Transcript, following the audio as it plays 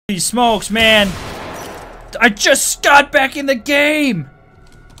smokes, man! I just got back in the game!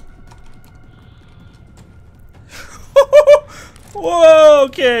 Whoa,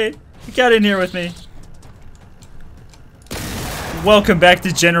 okay. You got in here with me. Welcome back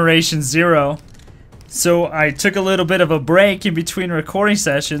to Generation Zero. So I took a little bit of a break in between recording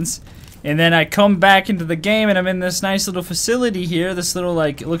sessions, and then I come back into the game, and I'm in this nice little facility here. This little,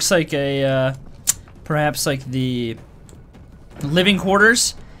 like, it looks like a, perhaps like the living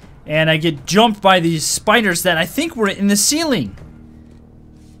quarters. And I get jumped by these spiders that I think were in the ceiling.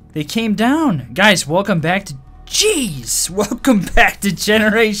 They came down. Guys, welcome back to... Jeez! Welcome back to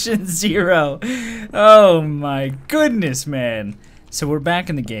Generation Zero. Oh my goodness, man. So we're back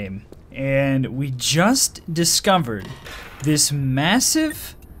in the game. And we just discovered this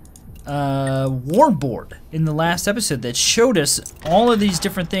massive war board in the last episode that showed us all of these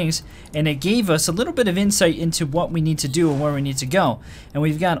different things, and it gave us a little bit of insight into what we need to do and where we need to go. And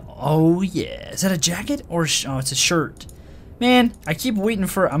we've got, oh yeah, is that a jacket or oh, it's a shirt? Man, I keep waiting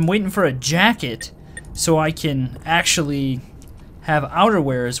for, I'm waiting for a jacket so I can actually have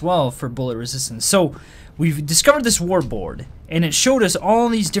outerwear as well for bullet resistance. So we've discovered this war board, and it showed us all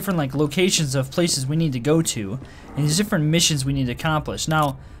these different like locations of places we need to go to, and these different missions we need to accomplish.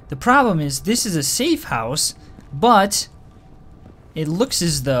 Now, the problem is this is a safe house, but it looks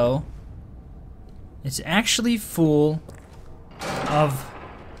as though it's actually full of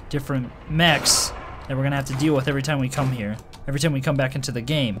different mechs that we're gonna have to deal with every time we come here, every time we come back into the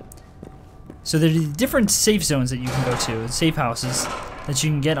game. So there are different safe zones that you can go to, safe houses that you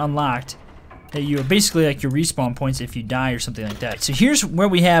can get unlocked, that you are basically like your respawn points if you die or something like that. So here's where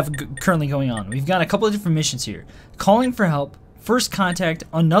we have currently going on. We've got a couple of different missions here. Calling for help, first contact,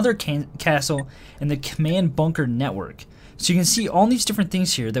 another castle, and the command bunker network. So you can see all these different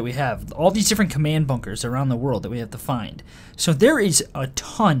things here that we have, all these different command bunkers around the world that we have to find. So there is a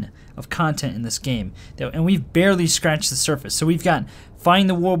ton of content in this game, and we've barely scratched the surface. So we've got find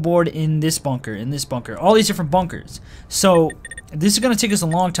the war board in this bunker, all these different bunkers. So this is going to take us a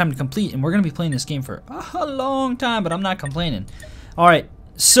long time to complete, and we're going to be playing this game for a long time, but I'm not complaining. Alright,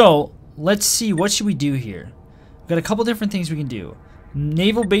 so let's see, what should we do here? We've got a couple different things we can do.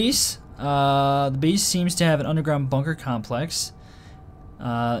 Naval base. The base seems to have an underground bunker complex.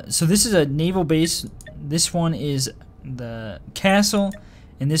 So this is a naval base. This one is the castle,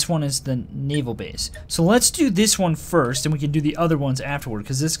 and this one is the naval base. So let's do this one first, and we can do the other ones afterward,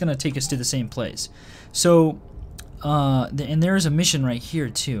 because this is going to take us to the same place. So, and there is a mission right here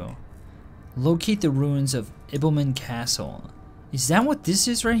too. Locate the ruins of Ibelman Castle. Is that what this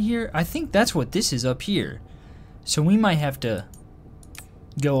is right here? I think that's what this is up here. So we might have to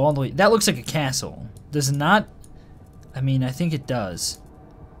go all the way. That looks like a castle. Does it not? I mean, I think it does.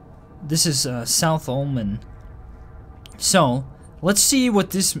 This is South Ulman. So let's see what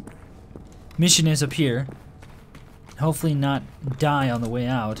this mission is up here. Hopefully not die on the way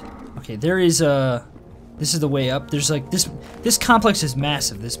out. Okay, there is a... This is the way up. There's like this complex is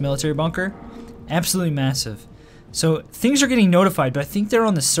massive, this military bunker. Absolutely massive. So things are getting notified, but I think they're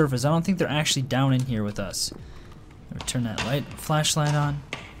on the surface. I don't think they're actually down in here with us. Turn that flashlight on.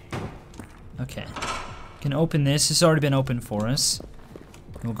 Okay. Can open this. This has already been opened for us.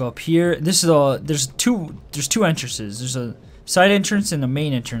 We'll go up here. This is all. There's two entrances. There's a side entrance and a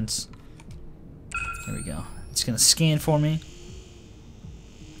main entrance. There we go. It's gonna scan for me.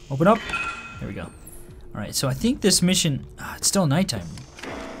 Open up. There we go. All right. So I think this mission. It's still nighttime.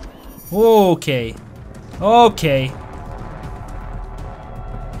 Okay. Okay.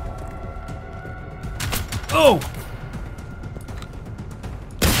 Oh.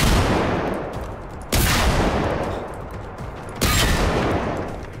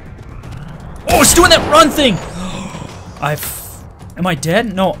 Oh, it's doing that run thing! Am I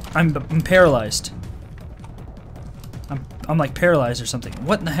dead? No, I'm paralyzed. I'm like paralyzed or something.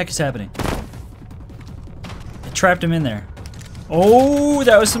 What in the heck is happening? I trapped him in there. Oh,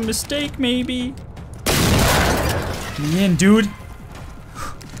 that was a mistake, maybe. Get me in, dude.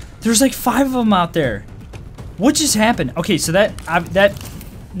 There's like 5 of them out there. What just happened? Okay, so that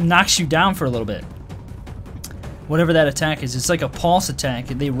knocks you down for a little bit. Whatever that attack is, it's like a pulse attack.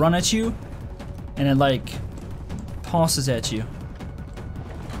 They run at you, and it like pulses at you.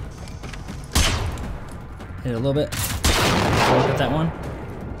 Hit it a little bit. Look at that one.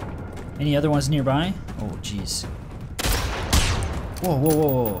 Any other ones nearby? Oh, jeez. Whoa, whoa, whoa,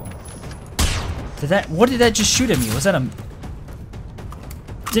 whoa. What did that just shoot at me? Was that a...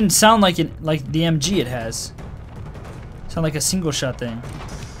 Didn't sound like it, like the MG it has. Sound like a single shot thing.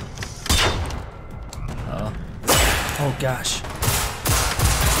 Uh-oh. Oh gosh.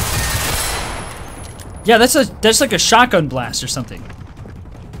 Yeah, that's like a shotgun blast or something.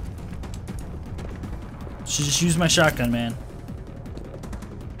 Should just use my shotgun, man.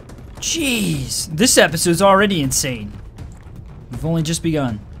 Jeez, this episode's already insane. We've only just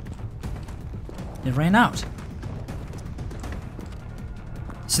begun. It ran out.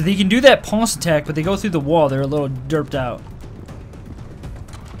 So they can do that pulse attack, but they go through the wall. They're a little derped out.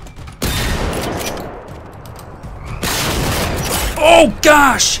 Oh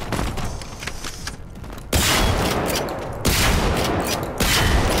gosh!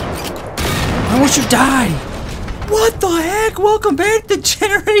 Why won't you die? What the heck? Welcome back to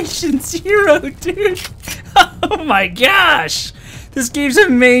Generation Zero, dude. Oh my gosh! This game's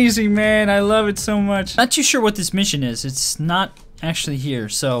amazing, man. I love it so much. Not too sure what this mission is. It's not actually here,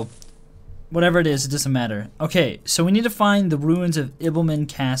 so whatever it is, it doesn't matter. Okay, so we need to find the ruins of Ibelman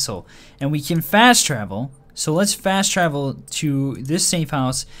Castle, and we can fast travel. So let's fast travel to this safe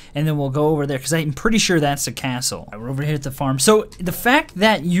house, and then we'll go over there, because I'm pretty sure that's the castle. We're over here at the farm. So the fact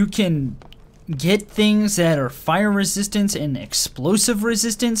that you can get things that are fire resistance and explosive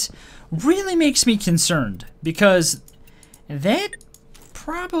resistance really makes me concerned, because that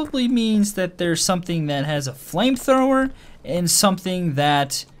probably means that there's something that has a flamethrower and something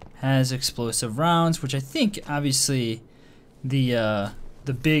that has explosive rounds, which I think obviously the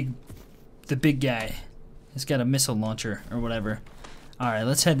big guy has got a missile launcher or whatever. Alright,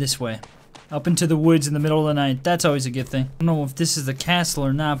 let's head this way. Up into the woods in the middle of the night. That's always a good thing. I don't know if this is the castle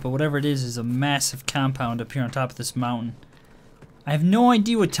or not, but whatever it is a massive compound up here on top of this mountain. I have no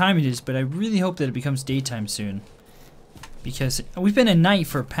idea what time it is, but I really hope that it becomes daytime soon. Because we've been at night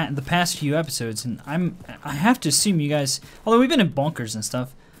for the past few episodes, and I have to assume you guys, although we've been in bunkers and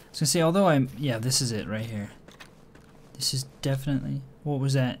stuff. I was gonna say, although yeah, this is it right here. This is definitely, what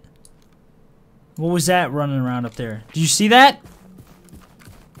was that? What was that running around up there? Did you see that?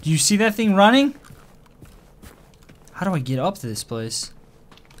 Do you see that thing running? How do I get up to this place?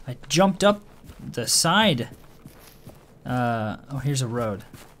 I jumped up the side. Oh, here's a road.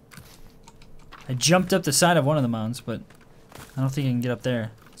 I jumped up the side of one of the mountains, but I don't think I can get up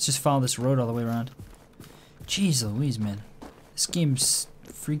there. Let's just follow this road all the way around. Jeez Louise, man. This game's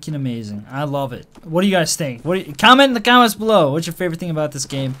freaking amazing. I love it. What do you guys think? Comment in the comments below. What's your favorite thing about this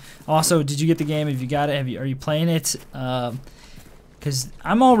game? Also, did you get the game? If you got it, are you playing it? Because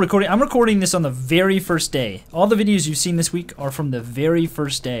I'm recording this on the very first day. All the videos you've seen this week are from the very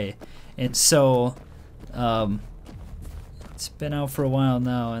first day. And so, it's been out for a while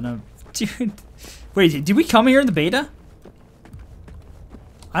now, and dude, wait, did we come here in the beta?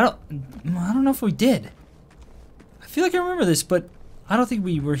 I don't know if we did. I feel like I remember this, but I don't think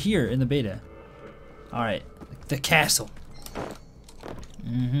we were here in the beta. Alright, the castle.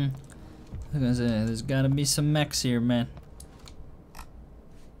 There's gotta be some mechs here, man.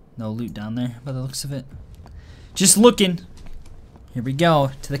 No loot down there by the looks of it. Just looking. Here we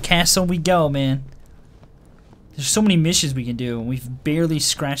go. To the castle we go, man. There's so many missions we can do, and we've barely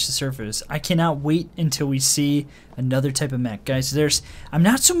scratched the surface. I cannot wait until we see another type of mech. Guys, I'm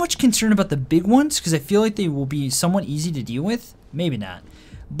not so much concerned about the big ones, because I feel like they will be somewhat easy to deal with. Maybe not.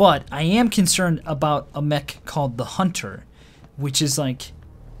 But I am concerned about a mech called the Hunter, which is like,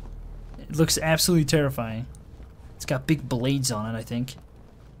 it looks absolutely terrifying. It's got big blades on it, I think.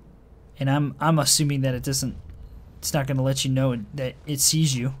 And I'm assuming that it's not going to let you know that it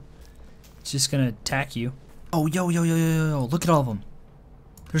sees you. It's just going to attack you. Oh, yo, look at all of them.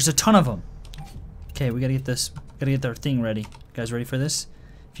 There's a ton of them. Okay, we gotta get this. Gotta get our thing ready. You guys ready for this?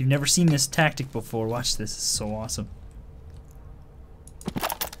 If you've never seen this tactic before, watch this. It's so awesome.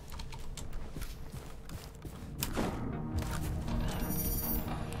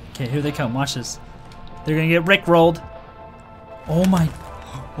 Okay, here they come. Watch this. They're gonna get rickrolled. Oh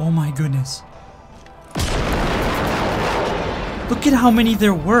my goodness. Look at how many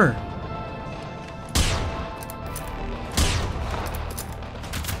there were.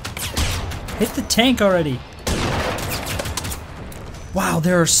 Hit the tank already. Wow,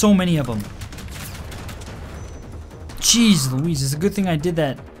 there are so many of them. Jeez Louise, it's a good thing I did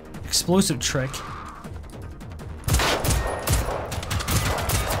that explosive trick.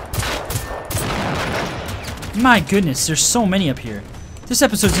 My goodness, there's so many up here. This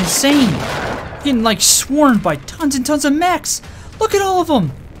episode's insane. I'm getting like swarmed by tons and tons of mechs. Look at all of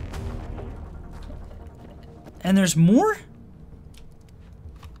them. And there's more?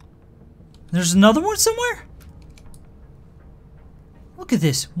 There's another one somewhere? Look at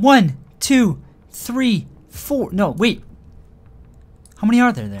this. 1, 2, 3, 4. No, wait. How many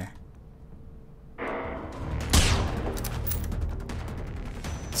are there? It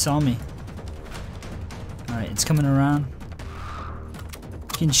saw me. Alright, it's coming around.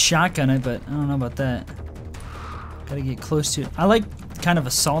 You can shotgun it, but I don't know about that. Gotta get close to it. I like kind of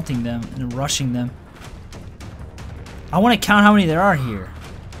assaulting them and rushing them. I want to count how many there are here.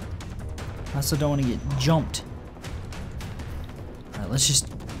 I also don't want to get jumped. Alright,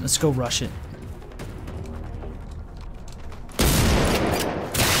 let's go rush it.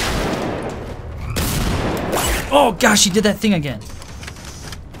 Oh gosh, he did that thing again.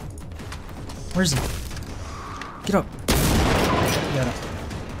 Where is he? Get up. Got him.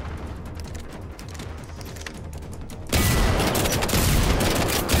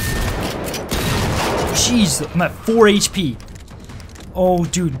 Jeez, I'm at 4 HP. Oh,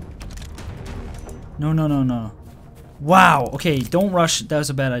 dude. No, no, no, no. Wow. Okay, don't rush. That was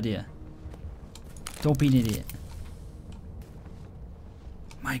a bad idea. Don't be an idiot.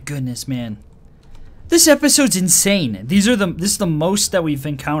 My goodness, man. This episode's insane. This is the most that we've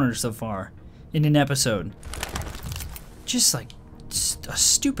encountered so far in an episode. Just like a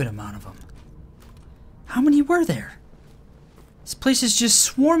stupid amount of them. How many were there? This place is just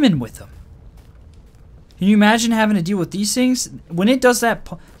swarming with them. Can you imagine having to deal with these things? When it does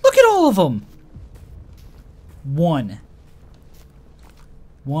that, look at all of them. 1,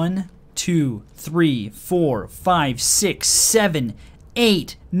 2, 3, 4, 5, 6, 7,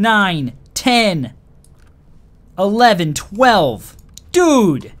 8, 9, 10, 11, 12.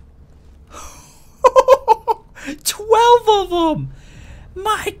 Dude! 12 of them!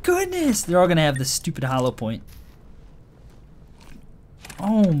 My goodness! They're all gonna have this stupid hollow point.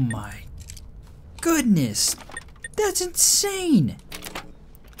 Oh my goodness! That's insane!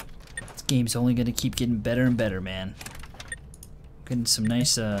 This game's only gonna keep getting better and better, man. Getting some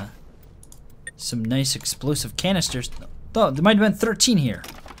nice explosive canisters. Oh, there might have been 13 here.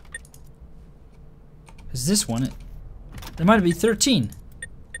 Cause this one, there might be 13.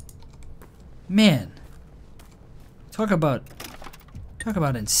 Man, talk about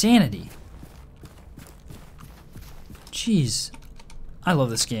insanity. Jeez, I love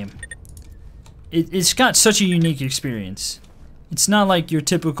this game. It's got such a unique experience. It's not like your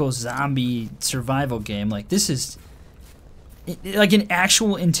typical zombie survival game. Like this is like an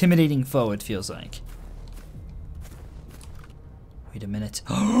actual intimidating foe. It feels like. Wait a minute.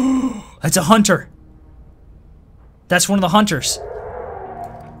 That's a hunter. That's one of the hunters.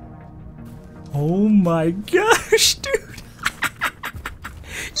 Oh my gosh, dude.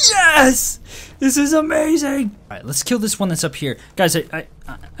 Yes! This is amazing. All right, let's kill this one that's up here. Guys, I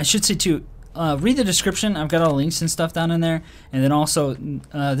should say too, read the description. I've got all the links and stuff down in there. And then also,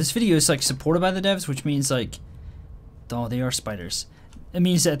 this video is like supported by the devs, which means like, oh, they are spiders. It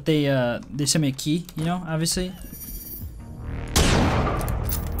means that they send me a key, you know, obviously.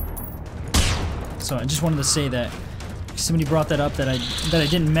 So I just wanted to say that. Somebody brought that up that I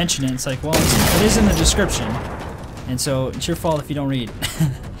didn't mention it. It's like, well, it is in the description, and so it's your fault if you don't read.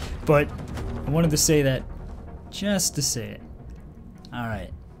 But I wanted to say that just to say it. All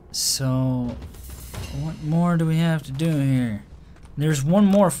right. So what more do we have to do here? There's one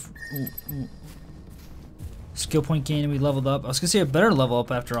more skill point gain we leveled up. I was gonna say a better level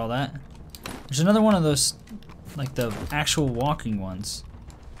up after all that. There's another one of those, like the actual walking ones.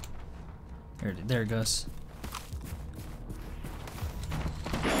 There it goes.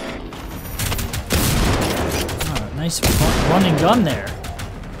 Nice run and gun there.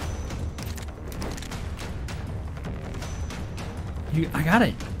 I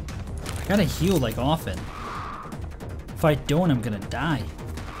gotta heal like often. If I don't, I'm gonna die.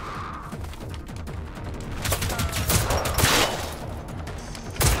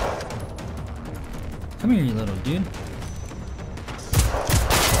 Come here, you little dude.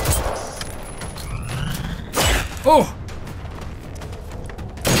 Oh!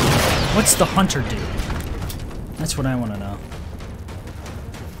 What's the hunter do? That's what I want to know.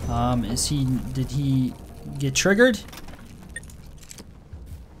 Did he get triggered?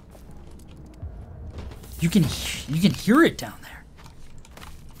 You can hear it down there.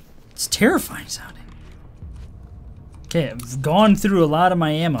 It's terrifying sounding. Okay, I've gone through a lot of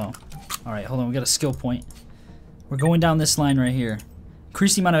my ammo. All right, hold on, we got a skill point. We're going down this line right here.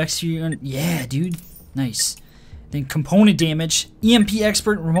 Increase the amount of XP. Yeah, dude, nice. Then component damage, EMP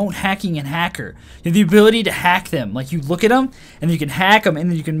expert, remote hacking, and hacker. You have the ability to hack them. Like you look at them, and then you can hack them, and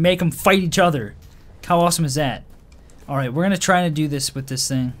then you can make them fight each other. How awesome is that? All right, we're gonna try to do this with this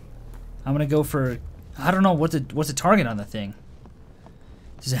thing. I'm gonna go for, I don't know what's the target on the thing.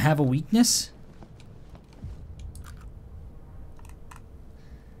 Does it have a weakness?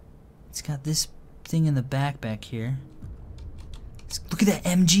 It's got this thing in the back here. Look at that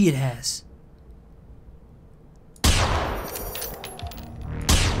MG it has.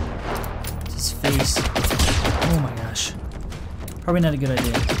 His face. Oh my gosh. Probably not a good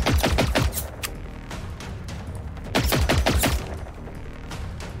idea.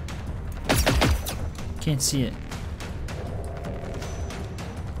 Can't see it.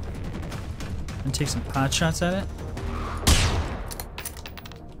 And take some pot shots at it.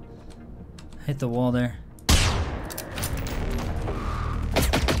 Hit the wall there.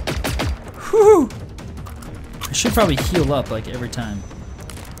 Whew! I should probably heal up like every time.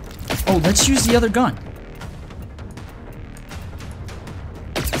 Oh, let's use the other gun.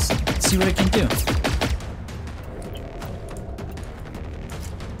 Let's see what it can do.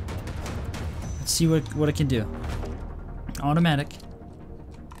 Let's see what it can do. Automatic.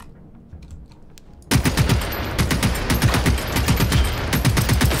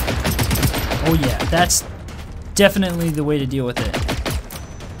 Oh yeah, that's definitely the way to deal with it.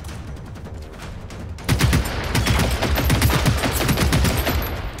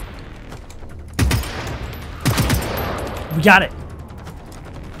 We got it.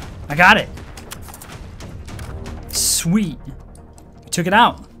 I got it. Sweet. We took it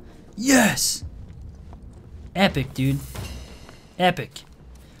out. Yes. Epic, dude. Epic.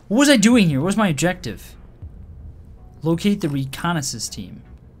 What was I doing here? What was my objective? Locate the reconnaissance team.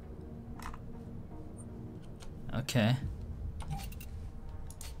 Okay.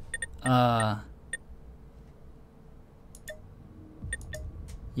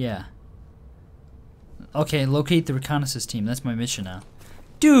 Yeah. Okay, locate the reconnaissance team. That's my mission now.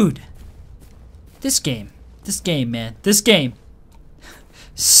 Dude! This game, man. This game.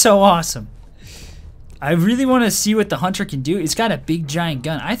 So awesome. I really want to see what the hunter can do. It's got a big giant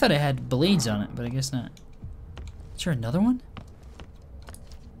gun. I thought it had blades on it, but I guess not. Is there another one?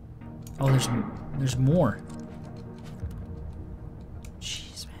 Oh, there's more.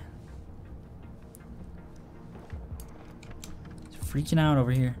 Jeez, man. It's freaking out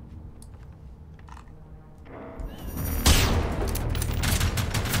over here.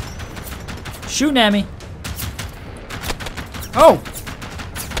 Shooting at me. Oh!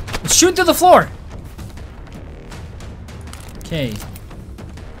 It's shooting through the floor. Okay.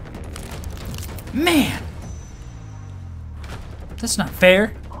 Man! That's not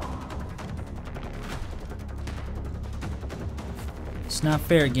fair. It's not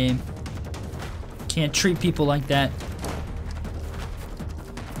fair, game. Can't treat people like that.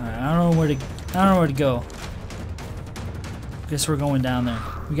 Alright, I don't know where to go. Guess we're going down there.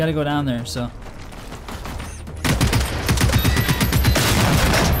 We gotta go down there, so.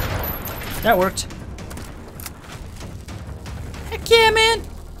 That worked. Heck yeah, man!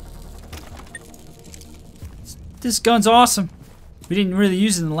 This gun's awesome. We didn't really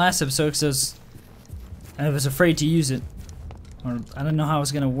use it in the last episode because I was afraid to use it. Or I didn't know how it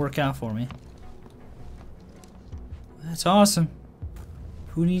was gonna work out for me. That's awesome.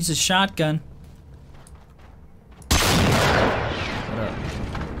 Who needs a shotgun? What up?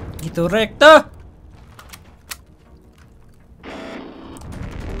 Quito recto!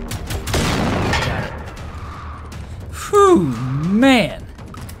 Whew, man!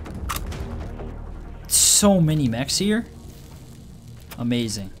 So many mechs here.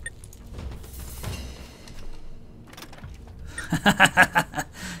 Amazing.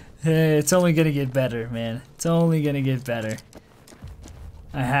 Hey, it's only gonna get better, man. It's only gonna get better.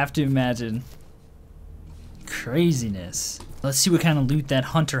 I have to imagine. Craziness. Let's see what kind of loot that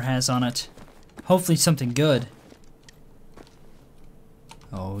hunter has on it. Hopefully something good.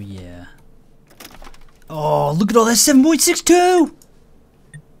 Oh yeah. Oh, look at all that 7.62!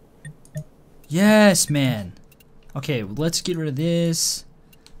 Yes, man. Okay, well, let's get rid of this.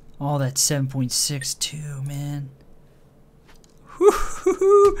 Oh, that 7.62, man.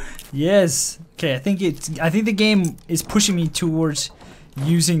 Yes. Okay, I think the game is pushing me towards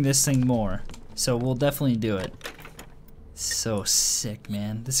using this thing more. So we'll definitely do it. So sick,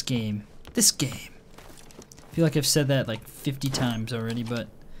 man. This game. I feel like I've said that like 50 times already, but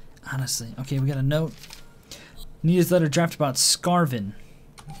honestly. Okay, we got a note. Nita's letter draft about Scarvin.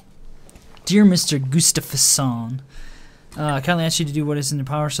 Dear Mr. Gustafsson, kindly ask you to do what is in your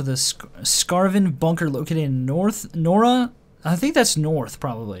power so the Scarvin bunker located in Nora, I think that's north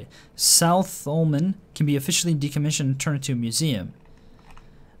probably, South Ulman, can be officially decommissioned and turned into a museum.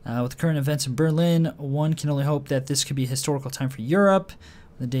 With the current events in Berlin, one can only hope that this could be a historical time for Europe.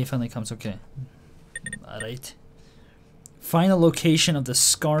 When the day finally comes, okay. Alright. Find the location of the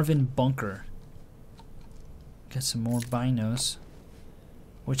Scarvin bunker. Get some more binos.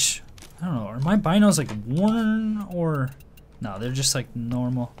 Which, I don't know, are my binos like worn or... No, they're just like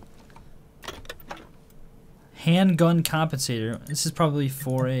normal. Handgun compensator. This is probably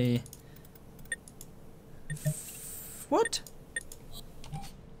for a... What?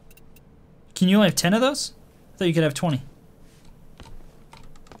 Can you only have 10 of those? I thought you could have 20.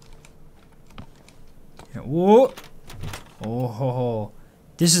 Here, whoa! Oh ho ho.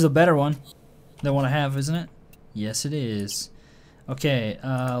 This is a better one than what I have, isn't it? Yes, it is. Okay,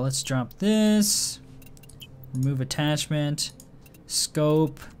 let's drop this. Remove attachment.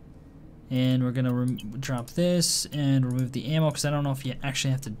 Scope. And we're gonna drop this and remove the ammo because I don't know if you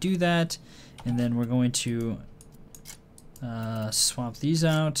actually have to do that. And then we're going to swap these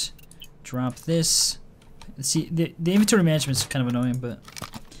out. Drop this. See, the inventory management is kind of annoying, but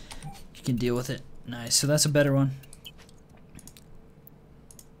you can deal with it. Nice, so that's a better one.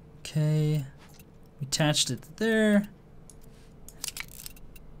 Okay, we attached it there.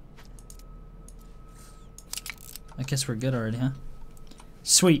 I guess we're good already, huh?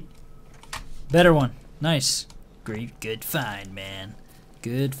 Sweet. Better one. Nice. Great, good find, man.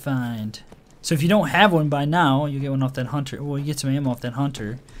 Good find. So if you don't have one by now, you get one off that hunter. Well, you get some ammo off that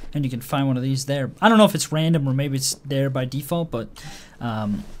hunter, and you can find one of these there. I don't know if it's random or maybe it's there by default, but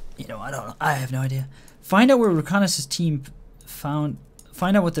you know, I don't know. I have no idea. Find out where reconnaissance team found.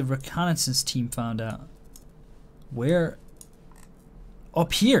 Find out what the reconnaissance team found out. Where?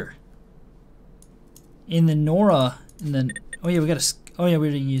 Up here. In the Nora. And then. Oh yeah, we got to. Oh yeah, we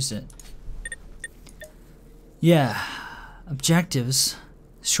already used it. Yeah. Objectives.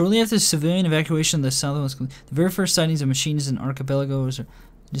 Shortly after the civilian evacuation of the southwest, the very first sightings of machines and archipelagos are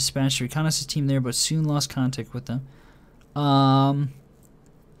dispatched a reconnaissance team there, but soon lost contact with them.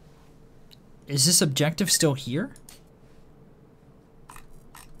 Is this objective still here?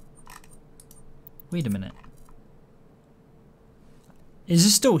 Wait a minute. Is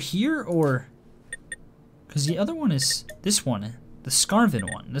this still here, or? Because the other one is this one, the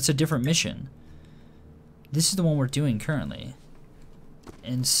Scarvin one. That's a different mission. This is the one we're doing currently.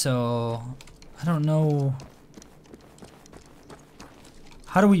 And so, I don't know.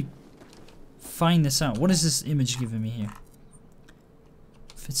 How do we find this out? What is this image giving me here?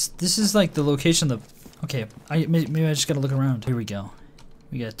 If it's, this is like the location of the, okay, maybe I just gotta look around. Here we go.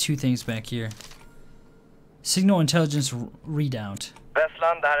 We got two things back here. Signal intelligence readout.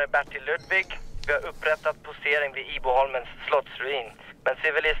 Västland, det här är Bertil Ludvig. Vi har upprättat posering vid Iboholmens slottsruin. Men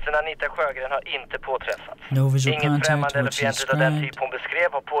civilisterna Anita Sjögren har inte påträffats. No visual Ingen contact, främmande eller what she fientligt av den described. typ hon beskrev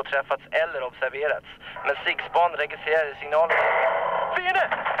har påträffats eller observerats. Men SIG-span registrerade signalen. Fiende!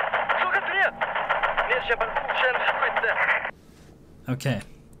 Sågat 3! Nedkämpad okänd skytte. Okay,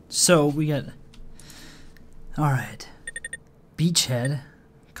 so we got. All right, beachhead,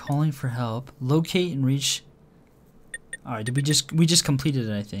 calling for help. Locate and reach. All right, we just completed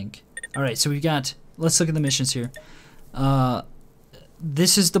it, I think. All right, so we've got. Let's look at the missions here.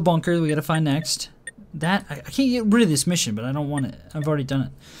 This is the bunker that we gotta find next. That I can't get rid of this mission, but I don't want it. I've already done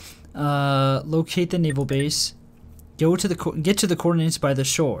it. Locate the naval base. Get to the coordinates by the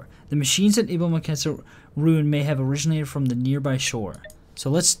shore. The machines at MECHS ruin may have originated from the nearby shore. So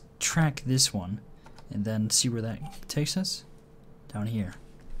let's track this one, and then see where that takes us. Down here.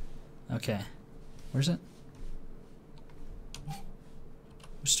 Okay. Where's it?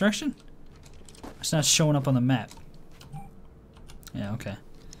 Which direction? It's not showing up on the map. Yeah, okay.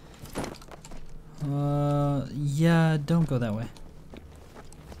 Yeah, don't go that way.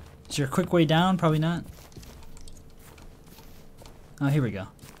 Is there a quick way down? Probably not. Oh, here we go.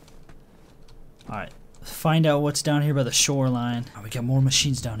 Alright. Find out what's down here by the shoreline. Oh, we got more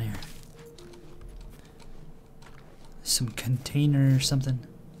machines down here. Some container or something.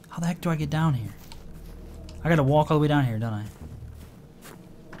 How the heck do I get down here? I gotta walk all the way down here, don't I?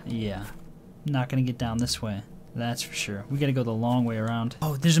 Yeah. I'm not gonna get down this way. That's for sure. We gotta go the long way around.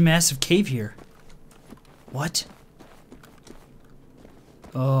 Oh, there's a massive cave here. What?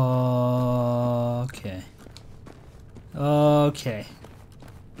 Okay. Okay.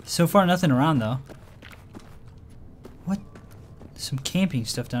 So far, nothing around, though. What? Some camping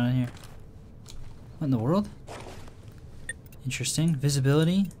stuff down in here. What in the world? Interesting.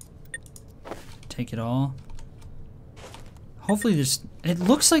 Visibility. Take it all. Hopefully there's... It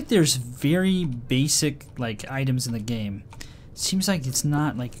looks like there's very basic, like, items in the game. Seems like it's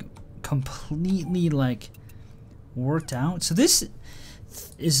not, like, completely, like, worked out. So this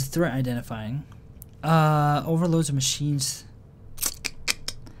is threat identifying. Overloads of machines.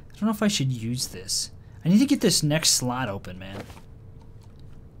 I don't know if I should use this. I need to get this next slot open, man.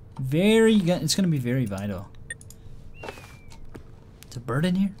 It's gonna be very vital. Is a bird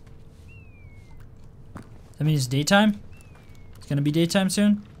in here? That means it's daytime? It's gonna be daytime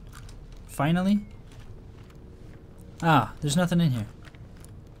soon? Finally? Ah, there's nothing in here.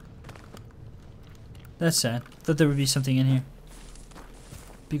 That's sad. Thought there would be something in here.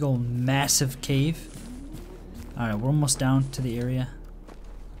 Big old massive cave. Alright, we're almost down to the area.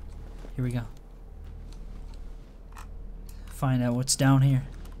 Here we go. Find out what's down here.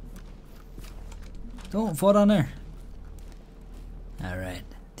 Don't fall down there. Alright.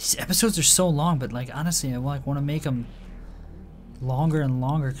 These episodes are so long, but like honestly, I like want to make them longer and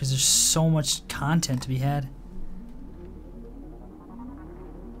longer because there's so much content to be had.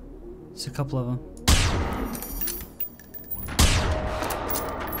 There's a couple of them.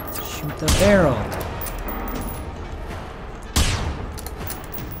 Shoot the barrel.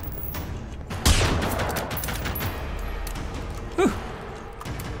 Whew.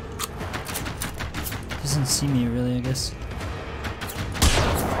 Doesn't see me really, I guess.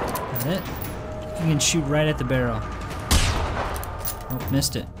 Got it. You can shoot right at the barrel. Oh,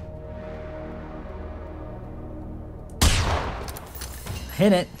 missed it.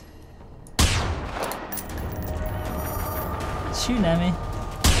 Hit it. It's shooting at me.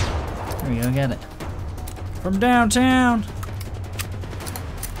 There we go, got it. From downtown.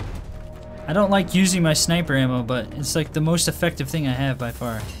 I don't like using my sniper ammo, but it's like the most effective thing I have by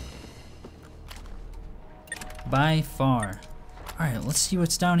far. By far. Alright, let's see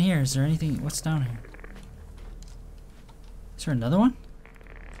what's down here. Is there anything? What's down here? Is there another one?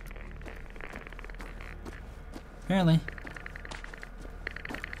 Apparently.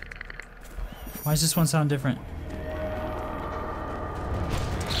 Why does this one sound different?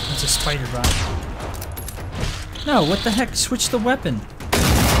 It's a spider bot. No, what the heck? Switch the weapon.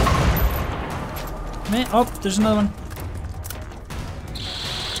 Man, oh, there's another one.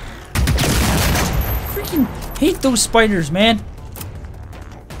 Freaking hate those spiders, man.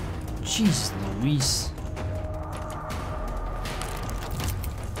 Jeez Louise.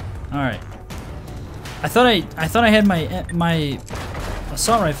 Alright. I thought I had my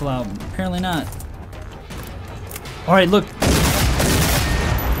assault rifle out. Apparently not. Alright, look.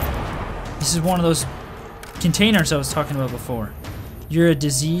 This is one of those containers I was talking about before. You're a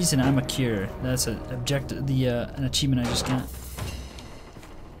disease and I'm a cure. That's an objective, an achievement I just got.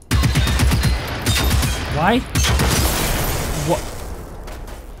 Why? What?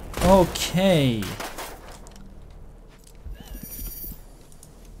 Okay.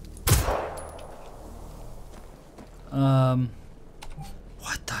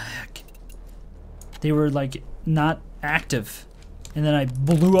 What the heck? They were like not active. And then I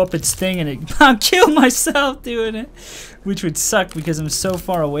blew up its thing and I killed myself doing it. Which would suck because I'm so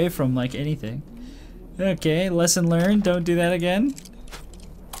far away from like anything. Okay, lesson learned. Don't do that again.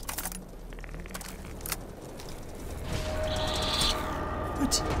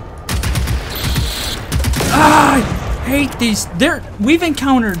 What? Ah, I hate these. We've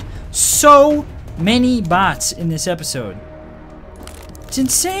encountered so many bots in this episode. It's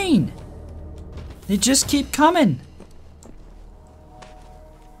insane. They just keep coming.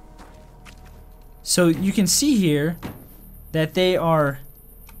 So you can see here that they are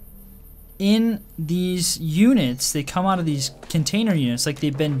in these units. They come out of these container units like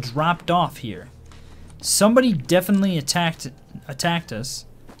they've been dropped off here. Somebody definitely attacked us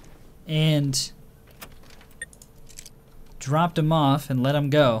and dropped them off and let them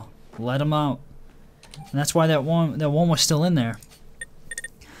go. Let them out. And that's why that one was still in there.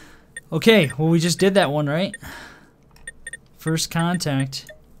 Okay, well we just did that one, right? First contact.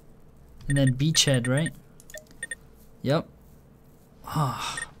 And then beachhead, right? Yep.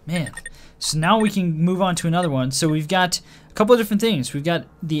 Oh, man. So now we can move on to another one. So we've got a couple of different things. We've got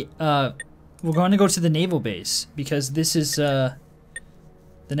the, we're going to go to the naval base because this is, the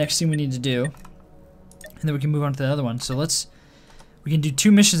next thing we need to do. And then we can move on to the other one. So we can do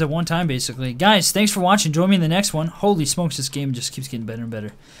 2 missions at one time, basically. Guys, thanks for watching. Join me in the next one. Holy smokes, this game just keeps getting better and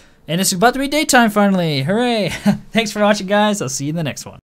better. And it's about to be daytime finally. Hooray. Thanks for watching, guys. I'll see you in the next one.